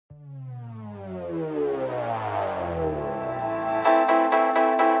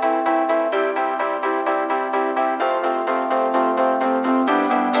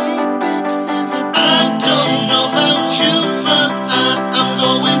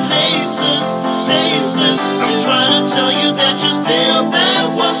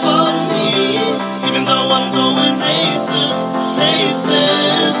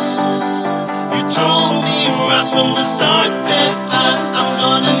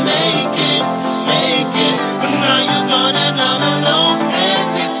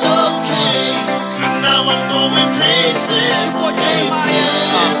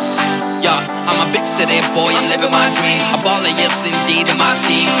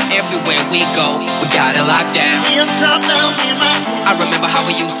everywhere we go, we got it locked down. Me on top now, me and my crew. I remember how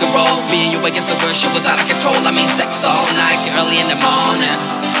we used to roll. Me and you against the world, shit was out of control. I mean sex all night till early in the morning.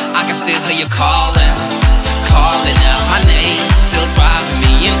 I can still hear you calling, calling out my name, still driving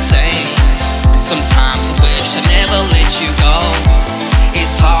me insane. Sometimes I wish I never let you go.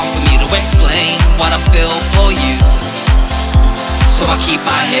 It's hard for me to explain what I feel for you, so I keep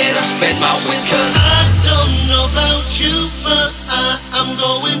my head up, spread my wings, cause I don't know about you, but I'm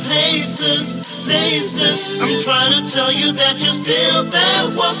going places, places. I'm trying to tell you that you're still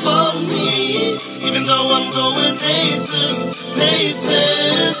that one for me, even though I'm going places,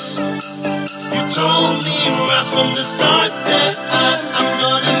 places. You told me right from the start that I'm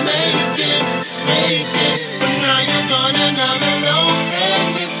gonna make it, but now you're gone and I'm alone,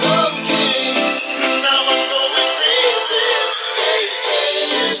 and it's okay. Now I'm going places,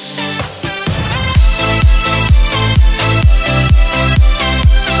 places.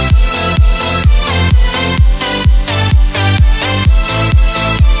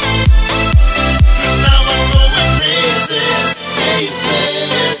 Now I'm going places,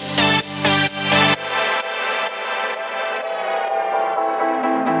 places.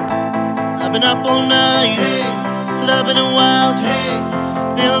 I've been up all night, clubbing and wild,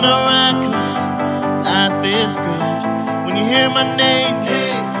 feeling alright, cause life is good. When you hear my name,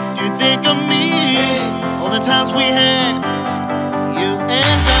 do you think of me? All the times we had, you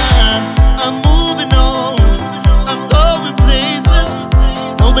and I'm moving on, I'm going places,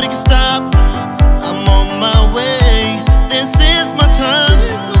 nobody can stop, I'm on my way. This is my time,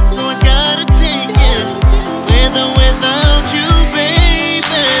 so I gotta take it, with or without you, baby.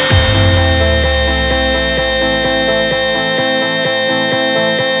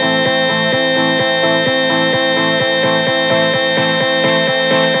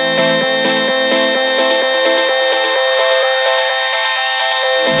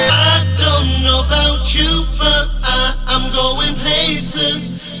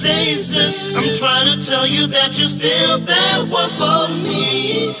 Places. I'm trying to tell you that you're still that one for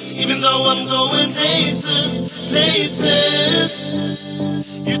me, even though I'm going places, places.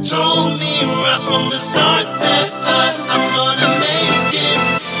 You told me right from the start that